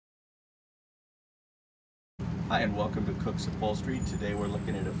Hi and welcome to Cooks Upholstery. Today we're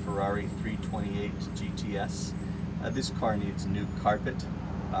looking at a Ferrari 328 GTS. This car needs new carpet,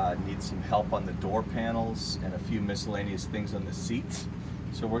 needs some help on the door panels and a few miscellaneous things on the seats.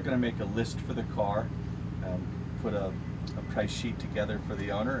 So we're going to make a list for the car, put a price sheet together for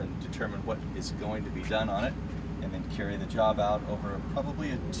the owner and determine what is going to be done on it, and then carry the job out over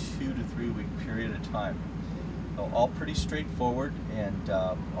probably a 2 to 3 week period of time. So all pretty straightforward and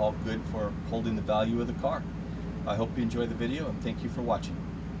all good for holding the value of the car. I hope you enjoy the video and thank you for watching.